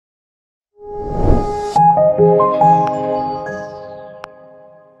আসসালামু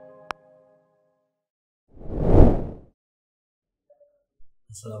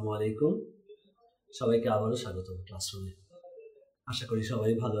আলাইকুম, সবাইকে আবারও স্বাগত ক্লাসরুমে। আশা করি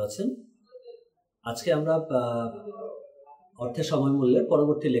সবাই ভালো আছেন। আজকে আমরা অর্থের সময় মূল্যের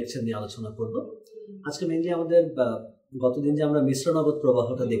পরবর্তী লেকচার নিয়ে আলোচনা করব। আজকে মেইনলি আমাদের গতদিন যে আমরা মিশ্র নগদ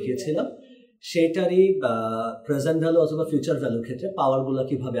প্রবাহটা দেখিয়েছিলাম সেটারই প্রেজেন্ট ভ্যালু অথবা ফিউচার ভ্যালুর ক্ষেত্রে পাওয়ারগুলো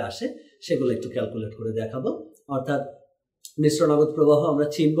কিভাবে আসে সেগুলো একটু ক্যালকুলেট করে দেখাবো। অর্থাৎ মিশ্র নগদ প্রবাহ আমরা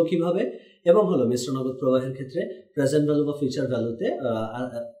চিনব কিভাবে, এবং হলো মিশ্র নগদ প্রবাহের ক্ষেত্রে প্রেজেন্ট ভ্যালু বা ফিউচার ভ্যালুতে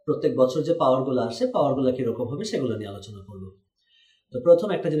প্রত্যেক বছর যে পাওয়ারগুলো আসে পাওয়ারগুলো কিরকম হবে সেগুলো নিয়ে আলোচনা করব। তো প্রথম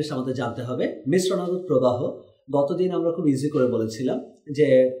একটা জিনিস আমাদের জানতে হবে, মিশ্র নগদ প্রবাহ গতদিন আমরা খুব ইজি করে বলেছিলাম যে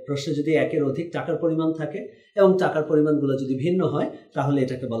প্রশ্নে যদি একের অধিক টাকার পরিমাণ থাকে এবং টাকার পরিমাণগুলো যদি ভিন্ন হয় তাহলে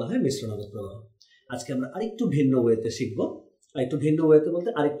এটাকে বলা হয় মিশ্র নগদ প্রবাহ। আজকে আমরা আরেকটু ভিন্ন ওয়েতে শিখবো, একটু ভিন্ন ওয়েতে বলতে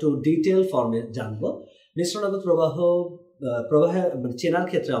আরেকটু ডিটেল ফর্মে জানবো। মিশ্র নগদ প্রবাহে চেনার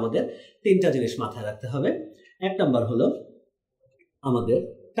ক্ষেত্রে আমাদের তিনটা জিনিস মাথায় রাখতে হবে। এক নাম্বার হলো আমাদের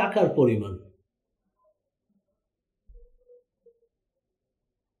টাকার পরিমাণ,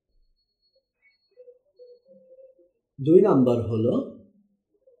 দুই নাম্বার হলো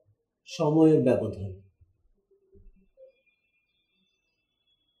সময়ের ব্যবধান,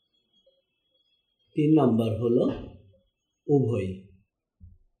 তিন নাম্বার হলো উভয়।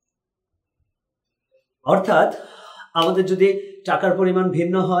 অর্থাৎ আমাদের যদি টাকার পরিমাণ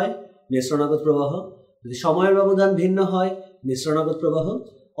ভিন্ন হয় মিশ্র নগদ প্রবাহ, যদি সময়ের ব্যবধান ভিন্ন হয় মিশ্র নগদ প্রবাহ,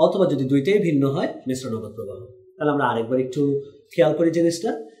 অথবা যদি দুইটাই ভিন্ন হয় মিশ্র নগদ প্রবাহ। তাহলে আমরা আরেকবার একটু খেয়াল করি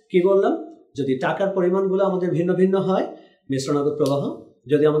জিনিসটা। কি বললাম? যদি টাকার পরিমাণগুলো আমাদের ভিন্ন ভিন্ন হয় মিশ্র নগদ প্রবাহ,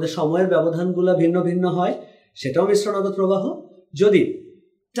 যদি আমাদের সময়ের ব্যবধানগুলো ভিন্ন ভিন্ন হয় সেটাও মিশ্র নগদ প্রবাহ, যদি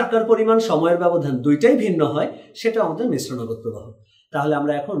টাকার পরিমাণ সময়ের ব্যবধান দুইটাই ভিন্ন হয় সেটা আমাদের মিশ্র নগদ প্রবাহ। তাহলে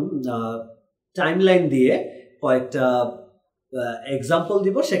আমরা এখন টাইমলাইন দিয়ে কয়েকটা এক্সাম্পল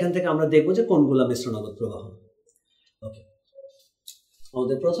দিব, সেখান থেকে আমরা দেখব যে কোনগুলা মিশ্র নগদ প্রবাহ। ওকে,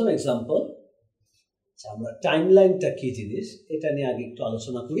 আমাদের প্রথম এক্সাম্পল, আমরা টাইমলাইনটা কি জিনিস এটা নিয়ে আগে একটু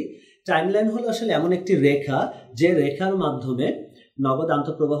আলোচনা করি। টাইমলাইন হলো আসলে এমন একটি রেখা যে রেখার মাধ্যমে নগদ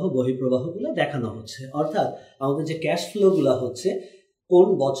আন্তঃপ্রবাহ বহিঃপ্রবাহগুলো দেখানো হচ্ছে। অর্থাৎ আমাদের যে ক্যাশ ফ্লোগুলো হচ্ছে, কোন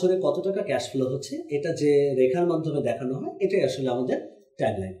বছরে কত টাকা ক্যাশ ফ্লো হচ্ছে, এটা যে রেখার মাধ্যমে দেখানো হয় এটাই আসলে আমাদের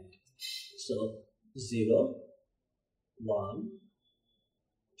টাইমলাইন। সো 0, 1,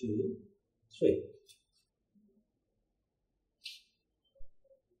 2, 3।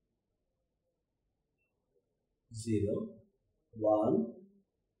 জিরো, 1,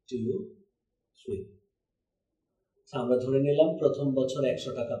 2, 3। আমরা ধরে নিলাম প্রথম বছর 100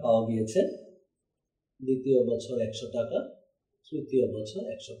 টাকা পাওয়া গিয়েছে, দ্বিতীয় বছর 100 টাকা, তৃতীয় বছর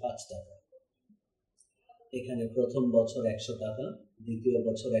 105 টাকা। এখানে প্রথম বছর 100 টাকা, দ্বিতীয়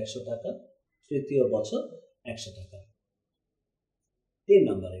বছর 100 টাকা, তৃতীয় বছর 100 টাকা। 3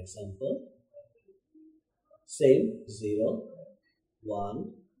 নাম্বার এক্সাম্পল, সেম 0, 1,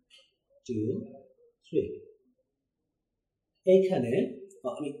 2, 3। এইখানে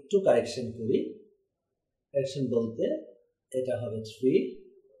আমি একটু কারেকশন করি। কারেকশন বলতে এটা হবে 3,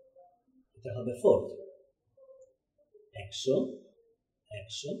 এটা হবে 4। 100,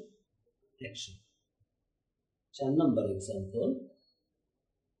 100, 100। 4 নাম্বার এক্সাম্পল,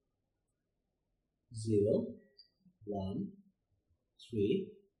 0, 1, 3,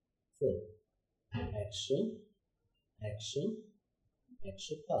 4। 100, 100,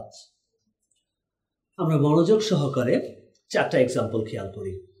 105। আমরা মনোযোগ সহকারে 4টা এক্সাম্পল খেয়াল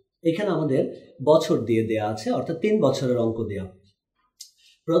করি। এখানে আমাদের বছর দিয়ে দেয়া আছে, অর্থাৎ 3 বছরের অঙ্ক দেয়া।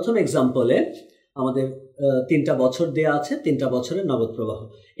 প্রথম এক্সাম্পলে আমাদের 3টা বছর দেয়া আছে, 3টা বছরের নগদ প্রবাহ।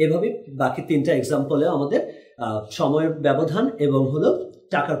 এভাবে বাকি 3টা এক্সাম্পলে আমাদের সময়ের ব্যবধান এবং হলো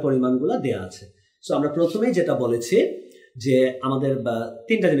টাকার পরিমাণগুলো দেয়া আছে। সো আমরা প্রথমেই যেটা বলেছি যে আমাদের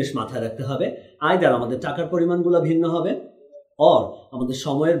 3টা জিনিস মাথায় রাখতে হবে। আইদার আমাদের টাকার পরিমাণগুলো ভিন্ন হবে, অর আমাদের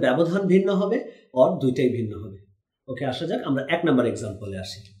সময়ের ব্যবধান ভিন্ন হবে, অর দুইটাই ভিন্ন হবে। ওকে, আসা যাক আমরা 1 নাম্বার এক্সাম্পলে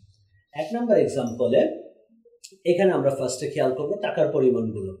আসি। 1 নাম্বার এক্সাম্পলে এখানে আমরা ফার্স্টে খেয়াল করব টাকার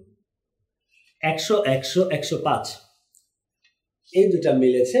পরিমাণগুলো। 100, 100, 105 এই দুটা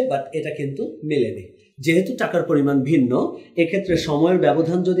মিলেছে, বাট এটা কিন্তু মিলেনি। যেহেতু টাকার পরিমাণ ভিন্ন, এক্ষেত্রে সময়ের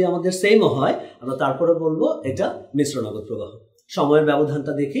ব্যবধান যদি আমাদের সেমও হয় আমরা তারপরে বলবো এটা মিশ্র নগদ প্রবাহ। সময়ের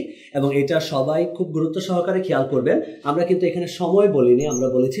ব্যবধানটা দেখি, এবং এটা সবাই খুব গুরুত্ব সহকারে খেয়াল করবেন। আমরা কিন্তু এখানে সময় বলিনি, আমরা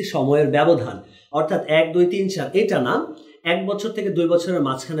বলেছি সময়ের ব্যবধান। অর্থাৎ 1, 2, 3, 4 এটা না, 1 বছর থেকে 2 বছরের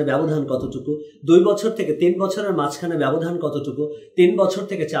মাঝখানে ব্যবধান কতটুকু, 2 বছর থেকে 3 বছরের মাঝখানে ব্যবধান কতটুকু, 3 বছর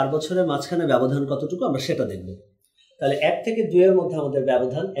থেকে 4 বছরের মাঝখানে ব্যবধান কতটুকু, আমরা সেটা দেখব। তাহলে 1 থেকে 2 এর মধ্যে আমাদের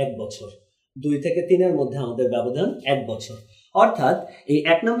ব্যবধান 1 বছর, 2 থেকে 3 এর মধ্যে আমাদের ব্যবধান 1 বছর। অর্থাৎ এই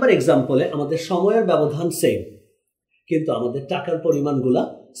 1 নম্বর এক্সাম্পলে আমাদের সময়ের ব্যবধান সেম, কিন্তু আমাদের টাকার পরিমাণগুলা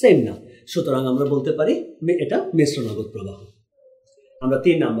সেম না। সুতরাং আমরা বলতে পারি এটা মিশ্র নগদ প্রবাহ। আমরা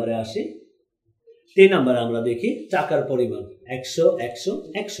 3 নম্বরে আসি। 3 নম্বরে আমরা দেখি টাকার পরিমাণ 100 100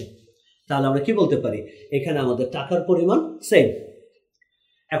 100। তাহলে আমরা কি বলতে পারি, এখানে আমাদের টাকার পরিমাণ সেম।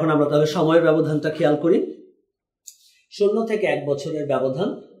 এখন আমরা তাহলে সময়ের ব্যবধানটা খেয়াল করি। 0 থেকে 1 বছরের ব্যবধান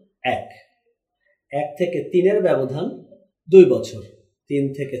 1, 1 থেকে 3-এর ব্যবধান 2 বছর, 3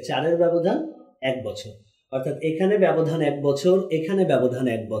 থেকে 4-এর ব্যবধান 1 বছর। অর্থাৎ এখানে ব্যবধান 1 বছর, এখানে ব্যবধান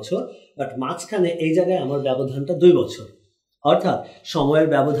 1 বছর, বাট মাঝখানে এই জায়গায় আমার ব্যবধানটা 2 বছর। অর্থাৎ সময়ের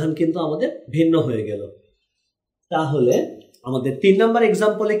ব্যবধান কিন্তু আমাদের ভিন্ন হয়ে গেল। তাহলে আমাদের 3 নম্বর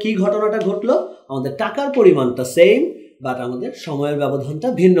এক্সাম্পলে কি ঘটনাটা ঘটলো, আমাদের টাকার পরিমাণটা সেম, বাট আমাদের সময়ের ব্যবধানটা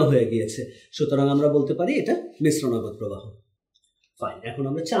ভিন্ন হয়ে গিয়েছে। সুতরাং আমরা বলতে পারি এটা মিশ্র নগদ প্রবাহ। ফাইন, এখন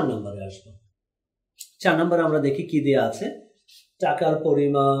আমরা 4 নম্বরে আসবো। 4 নম্বরে আমরা দেখি কি দেয়া আছে। টাকার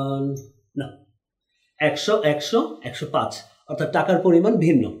পরিমাণ না 100 100 105, অর্থাৎ টাকার পরিমাণ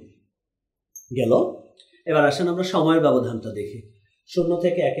ভিন্ন গেল। এবার আসেন আমরা সময়ের ব্যবধানটা দেখি। 0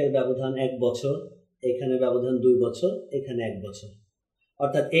 থেকে 1-এর ব্যবধান 1 বছর, এখানে ব্যবধান 2 বছর, এখানে 1 বছর।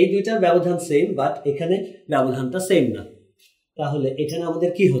 অর্থাৎ এই দুইটার ব্যবধান সেম, বাট এখানে ব্যবধানটা সেম না। তাহলে এখানে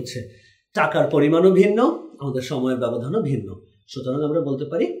আমাদের কি হচ্ছে, টাকার পরিমাণও ভিন্ন, আমাদের সময়ের ব্যবধানও ভিন্ন। সুতরাং আমরা বলতে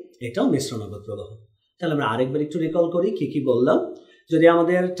পারি এটাও মিশ্র নগদ প্রবাহ। তাহলে আমরা আরেকবার একটু রিকল করি কি কি বললাম। যদি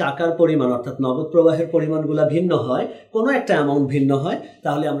আমাদের টাকার পরিমাণ অর্থাৎ নগদ প্রবাহের পরিমাণগুলো ভিন্ন হয়, কোনো একটা অ্যামাউন্ট ভিন্ন হয়,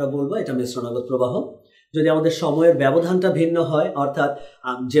 তাহলে আমরা বলবো এটা মিশ্র নগদ প্রবাহ। যদি আমাদের সময়ের ব্যবধানটা ভিন্ন হয়, অর্থাৎ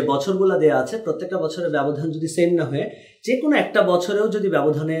যে বছরগুলো দেওয়া আছে প্রত্যেকটা বছরের ব্যবধান যদি সেম না হয়ে যে কোনো একটা বছরেও যদি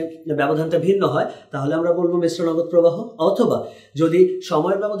ব্যবধানটা ভিন্ন হয়, তাহলে আমরা বলবো মিশ্র নগদ প্রবাহ। অথবা যদি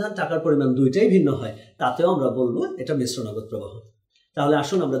সময়ের ব্যবধান টাকার পরিমাণ দুইটাই ভিন্ন হয়, তাতেও আমরা বলবো এটা মিশ্র নগদ প্রবাহ। তাহলে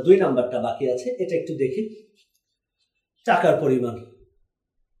আসুন আমরা 2 নাম্বারটা বাকি আছে এটা একটু দেখি। টাকার পরিমাণ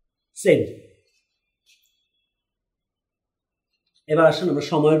সেম। এবার আসুন আমরা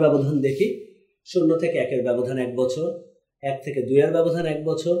সময়ের ব্যবধান দেখি। 0 থেকে 1-এর ব্যবধান 1 বছর, 1 থেকে 2-এর ব্যবধান 1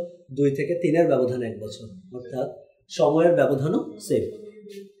 বছর, 2 থেকে 3-এর ব্যবধান 1 বছর, অর্থাৎ সময়ের ব্যবধানও সেম।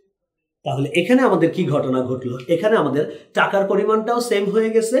 তাহলে এখানে আমাদের কি ঘটনা ঘটলো, এখানে আমাদের টাকার পরিমাণটাও সেম হয়ে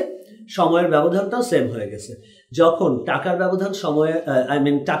গেছে, সময়ের ব্যবধানটাও সেম হয়ে গেছে। যখন টাকার ব্যবধান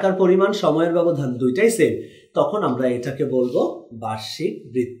টাকার পরিমাণ সময়ের ব্যবধান দুইটাই সেম, তখন আমরা এটাকে বলবো বার্ষিক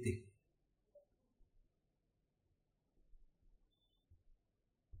বৃত্তি।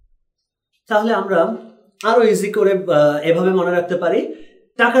 তাহলে আমরা আরো ইজি করে এভাবে মনে রাখতে পারি,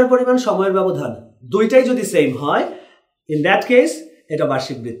 টাকার পরিমাণ সময়ের ব্যবধান দুইটাই যদি সেম হয়, ইন দ্যাট কেস এটা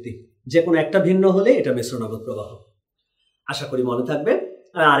বার্ষিক বৃত্তি। যে কোনো একটা ভিন্ন হলে এটা মিশ্র নগদ প্রবাহ। আশা করি মনে থাকবে।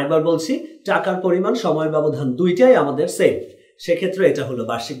 আরেকবার বলছি, টাকার পরিমাণ সময়ের ব্যবধান দুইটাই আমাদের সেম, সেক্ষেত্রে এটা হলো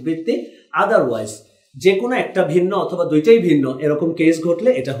বার্ষিক বৃত্তি। আদারওয়াইজ যে কোনো একটা ভিন্ন অথবা দুইটাই ভিন্ন এরকম কেস ঘটলে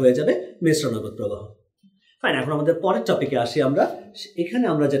এটা হয়ে যাবে মিশ্র নগদ প্রবাহ। ফাইন, এখন আমাদের পরের টপিকে আসি আমরা। এখানে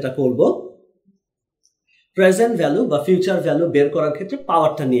আমরা যেটা করব, প্রেজেন্ট ভ্যালু বা ফিউচার ভ্যালু বের করার ক্ষেত্রে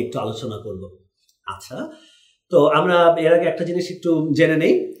পাওয়ারটা নিয়ে একটু আলোচনা করব। আচ্ছা, তো আমরা এর আগে একটা জিনিস একটু জেনে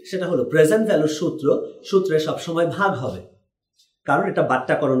নেই, সেটা হলো প্রেজেন্ট ভ্যালুর সূত্রে সবসময় ভাগ হবে, কারণ এটা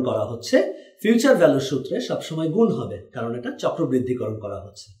বাট্টাকরণ করা হচ্ছে। ফিউচার ভ্যালুর সূত্রে সবসময় গুণ হবে, কারণ এটা চক্রবৃদ্ধিকরণ করা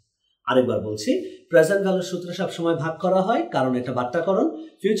হচ্ছে। আরেকবার বলছি, প্রেজেন্ট ভ্যালুর সূত্রে সবসময় ভাগ করা হয় কারণ এটা বাট্টাকরণ,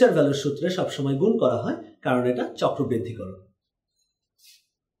 ফিউচার ভ্যালুর সূত্রে সবসময় গুণ করা হয় কারণ এটা চক্রবৃদ্ধিকরণ।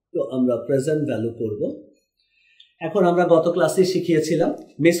 তো আমরা প্রেজেন্ট ভ্যালু করব। এখন আমরা গত ক্লাসে শিখিয়েছিলাম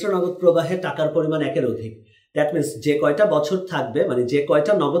মিশ্র নগদ প্রবাহে টাকার পরিমাণ 1-এর অধিক। দ্যাট মিনস যে কয়টা বছর থাকবে, মানে যে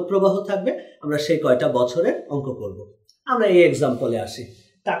কয়টা নগদ প্রবাহ থাকবে, আমরা সেই কয়টা বছরের অঙ্ক করব। আমরা এই এক্সাম্পলে আসি।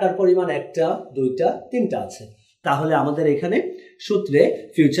 টাকার পরিমাণ 1টা 2টা 3টা আছে, তাহলে আমাদের এখানে সূত্রে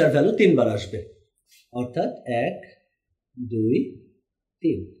ফিউচার ভ্যালু 3 বার আসবে, অর্থাৎ 1 2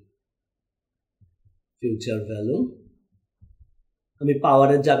 3। ফিউচার ভ্যালু, আমি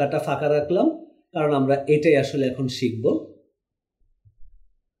পাওয়ারের জায়গাটা ফাঁকা রাখলাম কারণ আমরা এটাই আসলে এখন শিখব।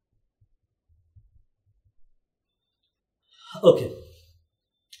 ওকে,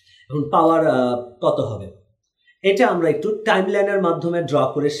 এখন পাওয়ার কত হবে এটা আমরা একটু টাইমলাইনের মাধ্যমে ড্র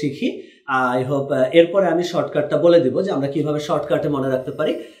করে শিখি। আই হোপ এরপরে আমি শর্টকাটটা বলে দিব যে আমরা কিভাবে শর্টকাটে মনে রাখতে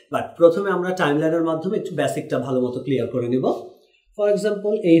পারি, বাট প্রথমে আমরা টাইমলাইনের মাধ্যমে একটু বেসিকটা ভালো মতো ক্লিয়ার করে নিব। ফর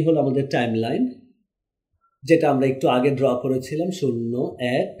এক্সাম্পল, এই হলো আমাদের টাইমলাইন, যেটা আমরা একটু আগে ড্র করেছিলাম 0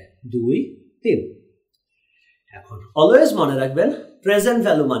 1 2 3। এখন অলওয়েজ মনে রাখবেন, প্রেজেন্ট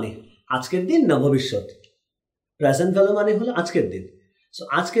ভ্যালু মানে আজকের দিন না ভবিষ্যৎ। প্রেজেন্ট ভ্যালু মানে হলো আজকের দিন। সো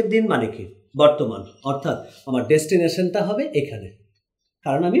আজকের দিন মানে কি, বর্তমান, অর্থাৎ আমার ডেস্টিনেশনটা হবে এখানে,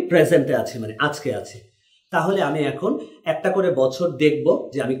 কারণ আমি প্রেজেন্টে আছি, মানে আজকে আছি। তাহলে আমি এখন একটা করে বছর দেখব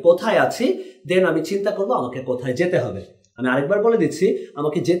যে আমি কোথায় আছি, দেন আমি চিন্তা করব আমাকে কোথায় যেতে হবে। আমি আরেকবার বলে দিচ্ছি,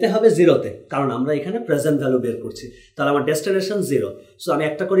 আমাকে যেতে হবে জিরোতে, কারণ আমরা এখানে প্রেজেন্ট ভ্যালু বের করছি। তাহলে আমার ডেস্টিনেশন জিরো। সো আমি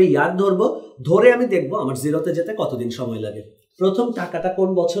একটা করে ইয়ার ধরবো, ধরে আমি দেখবো আমার জিরোতে যেতে কতদিন সময় লাগে। প্রথম টাকাটা কোন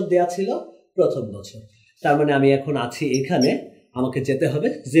বছর দেয়া ছিল? প্রথম বছর। তার মানে আমি এখন আছি এখানে, আমাকে যেতে হবে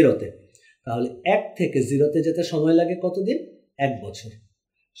জিরোতে। তাহলে 1 থেকে জিরোতে যেতে সময় লাগে কতদিন? 1 বছর।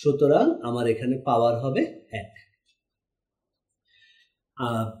 সুতরাং আমার এখানে পাওয়ার হবে 1।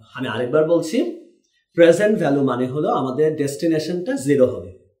 আমি আরেকবার বলছি, প্রেজেন্ট ভ্যালু মানে হলো আমাদের ডেস্টিনেশনটা জিরো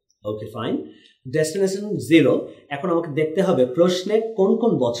হবে। Okay fine, destination zero. এখন আমাকে দেখতে হবে প্রশ্নে কোন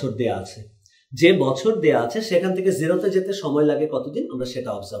কোন বছর দেয়া আছে। যে বছর দেয়া আছে সেখান থেকে জিরোতে যেতে সময় লাগে কতদিন, আমরা সেটা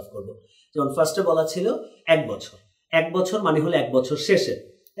অবজার্ভ করব। যেমন ফার্স্টে বলা ছিল 1 বছর। 1 বছর মানে হলো 1 বছর শেষে।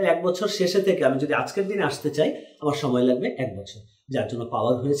 1 বছর শেষে থেকে আমি যদি আজকের দিনে আসতে চাই, আমার সময় লাগবে 1 বছর, যার জন্য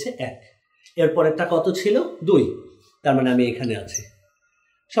পাওয়ার হয়েছে 1। এরপরেরটা কত ছিল? 2। তার মানে আমি এখানে আছি।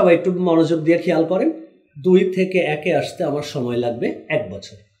 সবাই একটু মনোযোগ দিয়ে খেয়াল করেন, 2 থেকে 1-এ আসতে আমার সময় লাগবে 1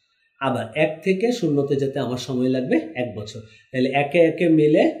 বছর। আবার 1 থেকে 0-তে যেতে আমার সময় লাগবে 1 বছর। তাহলে 1-এ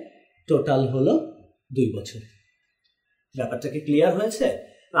মিলে টোটাল হলো 2 বছর। ব্যাপারটা কি ক্লিয়ার হয়েছে?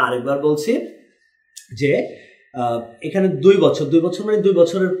 আরেকবার বলছি যে এখানে 2 বছর, 2 বছর মানে 2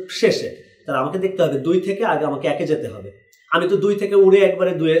 বছরের শেষে। তাহলে আমাকে দেখতে হবে 2 থেকে আগে আমাকে 1-এ যেতে হবে। আমি তো 2 থেকে উড়ে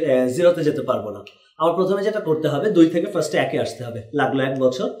একবারে 0-তে যেতে পারবো না। আমার প্রথমে যেটা করতে হবে, 2 থেকে ফার্স্টে 1-এ আসতে হবে, লাগলো 1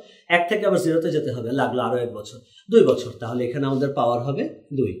 বছর। 1 থেকে আবার 0-তে যেতে হবে, লাগলো আরো 1 বছর, 2 বছর। তাহলে এখানে আমাদের পাওয়ার হবে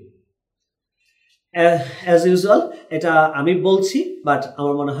 2। অ্যাজ ইউজুয়াল এটা আমি বলছি, বাট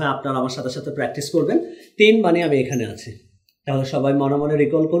আমার মনে হয় আপনারা আমার সাথে সাথে প্র্যাকটিস করবেন। 3 মানে আমি এখানে আছি। তাহলে সবাই মনে মনে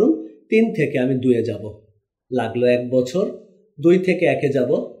রিকল করুন, 3 থেকে আমি 2-এ যাব, লাগলো 1 বছর। 2 থেকে 1-এ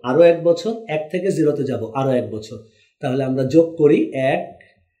যাব, আরো 1 বছর। 1 থেকে 0-তে যাব, আরো 1 বছর। তাহলে আমরা যোগ করি 1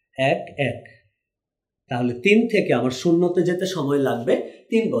 1 1। তাহলে 3 থেকে আমার 0-তে যেতে সময় লাগবে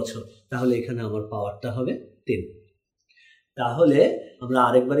 3 বছর। তাহলে এখানে আমার পাওয়ারটা হবে 3। তাহলে আমরা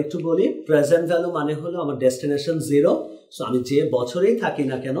আরেকবার একটু বলি, প্রেজেন্ট ভ্যালু মানে হলো আমার ডেস্টিনেশন জিরো। সো আমি যে বছরেই থাকি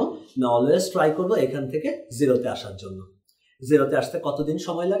না কেন, আমি অলওয়েজ ট্রাই করবো এখান থেকে 0-তে আসার জন্য। 0-তে আসতে কতদিন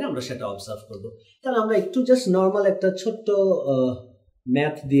সময় লাগে আমরা সেটা অবজার্ভ করব। তাহলে আমরা একটু জাস্ট নর্মাল একটা ছোট্ট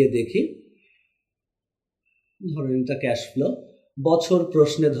ম্যাথ দিয়ে দেখি। ধরেন এটা ক্যাশ ফ্লো, বছর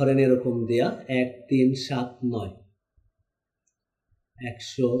প্রশ্নে ধরেন এরকম দেয়া 1 3 7 9,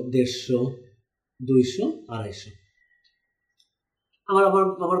 100 150 200 250।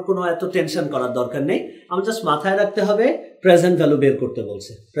 আমার কোনো এত টেনশন করার দরকার নেই। আমার জাস্ট মাথায় রাখতে হবে প্রেজেন্ট ভ্যালু বের করতে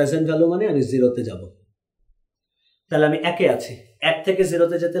বলছে। প্রেজেন্ট ভ্যালু মানে আমি 0-তে যাব। তাহলে আমি 1-এ আছি, 1 থেকে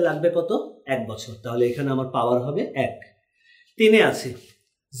 0-তে যেতে লাগবে কত? 1 বছর। তাহলে এখানে আমার পাওয়ার হবে 1। 3-এ আছি,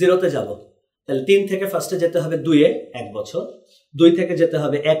 0-তে যাব। তাহলে 3 থেকে ফার্স্টে যেতে হবে 2-এ, 1 বছর। 2 থেকে যেতে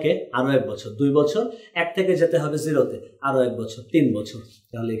হবে 1-এ, আরো 1 বছর, 2 বছর। 1 থেকে যেতে হবে 0-তে, আরো 1 বছর, 3 বছর।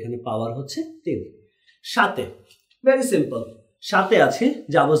 তাহলে এখানে পাওয়ার হচ্ছে 3। 7-এ, ভেরি সিম্পল, 7-এ আছি,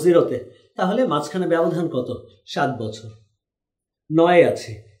 যাব 0-তে। তাহলে মাঝখানে ব্যবধান কত? 7 বছর। 9-এ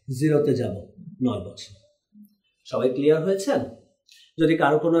আছি, 0-তে যাব, 9 বছর। সবাই ক্লিয়ার হয়েছেন? যদি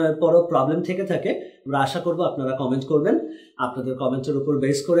কারো কোনো বড় প্রবলেম থেকে থাকে, আমরা আশা করব আপনারা কমেন্ট করবেন। আপনাদের কমেন্টের উপর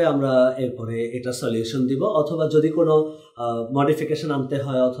বেস করে আমরা এরপরে এটা সলিউশন দিব, অথবা যদি কোনো মডিফিকেশন আনতে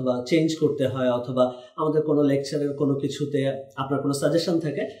হয় অথবা চেঞ্জ করতে হয়, অথবা আমাদের কোনো লেকচারের কোনো কিছুতে আপনার কোনো সাজেশন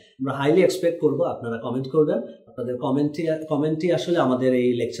থাকে, আমরা হাইলি এক্সপেক্ট করব আপনারা কমেন্ট করবেন। আপনাদের কমেন্টই আসলে আমাদের এই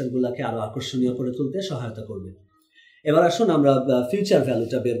লেকচারগুলোকে আরো আকর্ষণীয় করে তুলতে সহায়তা করবে। এবার আসুন আমরা ফিউচার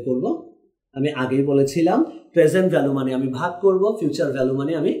ভ্যালুটা বের করব। আমি আগেই বলেছিলাম প্রেজেন্ট ভ্যালু মানে আমি ভাগ করব, ফিউচার ভ্যালু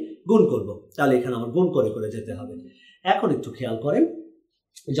মানে আমি গুণ করব। তাহলে এখানে আমার গুণ করে করে যেতে হবে। এখন একটু খেয়াল করেন,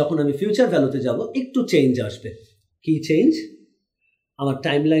 যখন আমি ফিউচার ভ্যালুতে যাব একটু চেঞ্জ আসবে। কি চেঞ্জ? আমার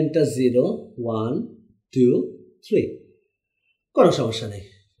টাইম লাইনটা 0 1 2 3, কোনো সমস্যা নেই।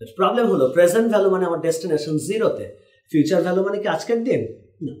 প্রবলেম হলো প্রেজেন্ট ভ্যালু মানে আমার ডেস্টিনেশন 0-তে, ফিউচার ভ্যালু মানে কি আজকের দিন?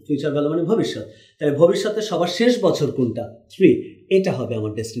 না, ফিউচার ভ্যালু মানে ভবিষ্যৎ। তাহলে ভবিষ্যতে সবার শেষ বছর কোনটা? 3, এটা হবে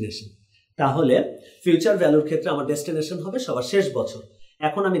আমার ডেস্টিনেশন। তাহলে ফিউচার ভ্যালুর ক্ষেত্রে আমার ডেস্টিনেশন হবে সবার শেষ বছর।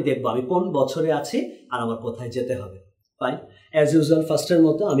 এখন আমি দেখবো আমি কোন বছরে আছি আর আমার কোথায় যেতে হবে। ফাইন, অ্যাজ ইউজুয়াল ফার্স্টের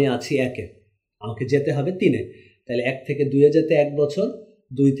মতো আমি আছি 1-এ, আমাকে যেতে হবে 3-এ। তাহলে 1 থেকে 2-এ যেতে 1 বছর,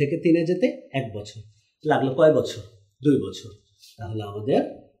 2 থেকে 3-এ যেতে 1 বছর, লাগলো কয় বছর? 2 বছর। তাহলে আমাদের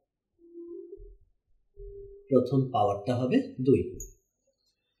প্রথম পাওয়ারটা হবে 2।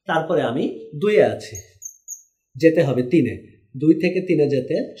 তারপরে আমি 2-এ আছি, যেতে হবে 3-এ। 2 থেকে 3-এ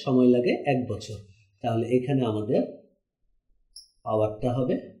যেতে সময় লাগে 1 বছর। তাহলে এখানে আমাদের পাওয়ারটা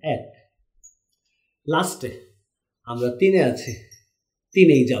হবে 1। লাস্টে আমরা 3-এ আছি,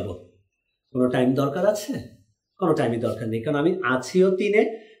 3-এই যাব। কোনো টাইম দরকার আছে? কোনো টাইমই দরকার নেই, কারণ আমি আছিও 3-এ,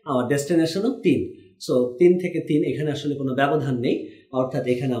 আমার ডেস্টিনেশনও 3। সো 3 থেকে 3 এখানে আসলে কোনো ব্যবধান নেই, অর্থাৎ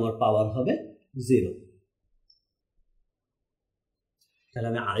এখানে আমার পাওয়ার হবে 0। তাহলে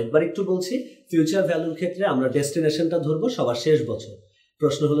আমি আরেকবার একটু বলছি, ফিউচার ভ্যালুর ক্ষেত্রে আমরা ডেস্টিনেশনটা ধরবো সবার শেষ বছর।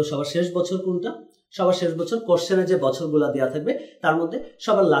 প্রশ্ন হলো সবার শেষ বছর কোনটা? সবার শেষ বছর কোশ্চেনে যে বছরগুলো দেওয়া থাকবে তার মধ্যে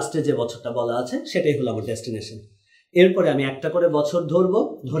সবার লাস্টে যে বছরটা বলা আছে সেটাই হলো আমার ডেস্টিনেশন। এরপরে আমি একটা করে বছর ধরবো,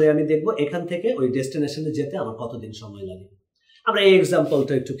 ধরে আমি দেখবো এখান থেকে ওই ডেস্টিনেশনে যেতে আমার কতদিন সময় লাগে। আমরা এই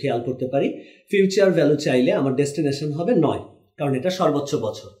এক্সাম্পলটা একটু খেয়াল করতে পারি। ফিউচার ভ্যালু চাইলে আমার ডেস্টিনেশন হবে 9, কারণ এটা সর্বোচ্চ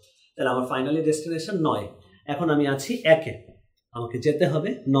বছর। তাহলে আমার ফাইনালি ডেস্টিনেশন 9। এখন আমি আছি 1-এ, আমাকে যেতে হবে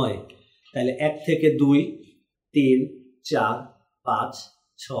 9। তাহলে 1 থেকে 2, 3, 4, 5,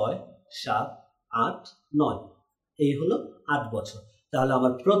 6, 7, 8, 9, এই হলো 8 বছর। তাহলে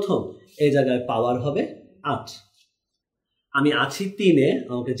আমার প্রথম এই জায়গায় পাওয়ার হবে 8। আমি আছি 3-এ,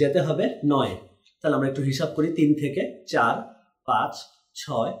 আমাকে যেতে হবে 9। তাহলে আমরা একটু হিসাব করি, 3 থেকে 4, 5,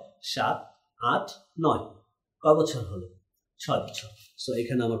 6, 7, 8, 9, কয় বছর হলো? 6 বছর। সো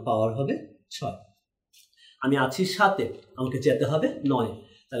এখানে আমার পাওয়ার হবে 6। আমি আছি 7-এ, আমাকে যেতে হবে 9।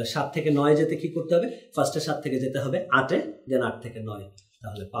 তাহলে 7 থেকে 9 যেতে কি করতে হবে? ফার্স্টে 7 থেকে যেতে হবে 8-এ, দেন 8 থেকে 9,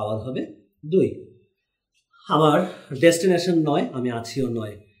 তাহলে পাওয়ার হবে 2। আমার ডেস্টিনেশন 9, আমি আছিও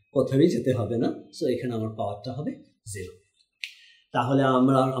 9, কোথাওই যেতে হবে না। সো এখানে আমার পাওয়ারটা হবে 0। তাহলে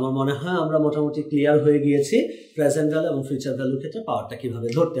আমার মনে হয় আমরা মোটামুটি ক্লিয়ার হয়ে গিয়েছি প্রেজেন্ট ভ্যালু এবং ফিউচার ভ্যালুর ক্ষেত্রে পাওয়ারটা কিভাবে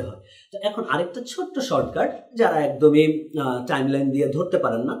ধরতে হয়। তো এখন আরেকটা ছোট্ট শর্টকাট, যারা একদমই টাইমলাইন দিয়ে ধরতে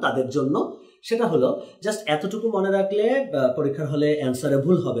পারেন না তাদের জন্য, সেটা হলো জাস্ট এতটুকু মনে রাখলে পরীক্ষার হলে অ্যান্সারে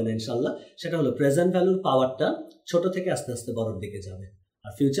ভুল হবে না ইনশাল্লাহ। সেটা হলো প্রেজেন্ট ভ্যালুর পাওয়ারটা ছোট থেকে আস্তে আস্তে বড়র দিকে যাবে,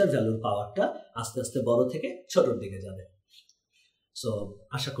 আর ফিউচার ভ্যালুর পাওয়ারটা আস্তে আস্তে বড় থেকে ছোটর দিকে যাবে। সো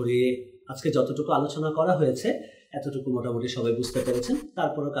আশা করি আজকে যতটুকু আলোচনা করা হয়েছে এতটুকু মোটামুটি সবাই বুঝতে পেরেছেন।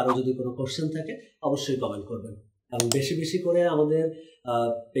 তারপরে কারো যদি কোনো কোশ্চেন থাকে অবশ্যই কমেন্ট করবেন, এবং বেশি বেশি করে আমাদের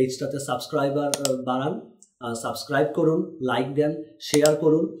পেজটাতে সাবস্ক্রাইবার বাড়ান, সাবস্ক্রাইব করুন, লাইক দেন, শেয়ার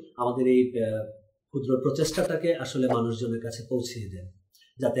করুন। আমাদের এই ক্ষুদ্র প্রচেষ্টাটাকে আসলে মানুষজনের কাছে পৌঁছিয়ে দেন,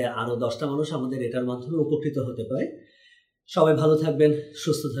 যাতে আরও 10টা মানুষ আমাদের এটার মাধ্যমে উপকৃত হতে পারে। সবাই ভালো থাকবেন,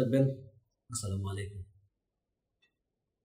 সুস্থ থাকবেন। আসসালামু আলাইকুম।